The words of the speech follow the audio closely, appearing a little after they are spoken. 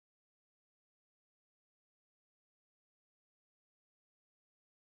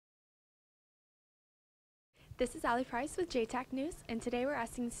This is Allie Price with JTAC News, and today we're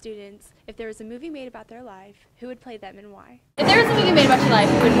asking students if there was a movie made about their life, who would play them and why? If there was a movie made about your life,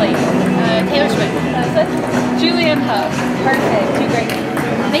 who would play you? Taylor Swift. Julianne Hough. Perfect. Two great names.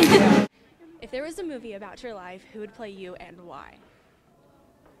 Thank you. If there was a movie about your life, who would play you and why?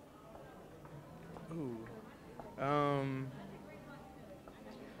 Ooh. I'm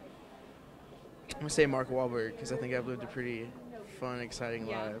gonna say Mark Wahlberg because I think I've lived a pretty fun, exciting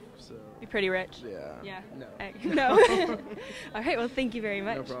life. So. Be pretty rich? Yeah. Yeah. No. No. All right, well, thank you very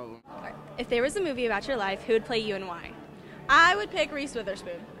much. No problem. Right. If there was a movie about your life, who would play you and why? I would pick Reese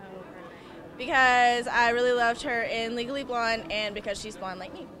Witherspoon because I really loved her in Legally Blonde and because she's blonde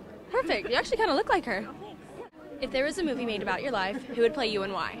like me. Perfect. You actually kind of look like her. If there was a movie made about your life, who would play you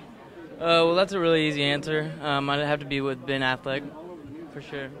and why? Well, that's a really easy answer. I'd have to be with Ben Affleck, for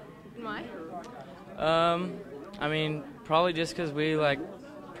sure. And why? I mean, probably just because we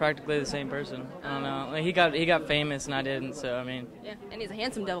practically the same person. I don't know. Like, he got famous and I didn't, so I mean. Yeah, and he's a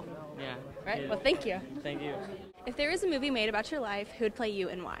handsome devil. Yeah. Right. Yeah. Well, thank you. Thank you. If there was a movie made about your life, who would play you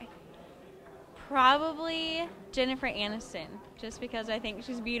and why? Probably Jennifer Aniston, just because I think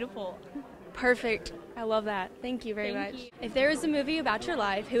she's beautiful. Perfect. I love that. Thank you very much. If there was a movie about your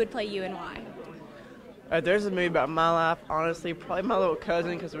life, who would play you and why? If there's a movie about my life, honestly, probably my little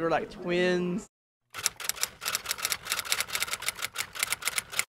cousin because we were like twins.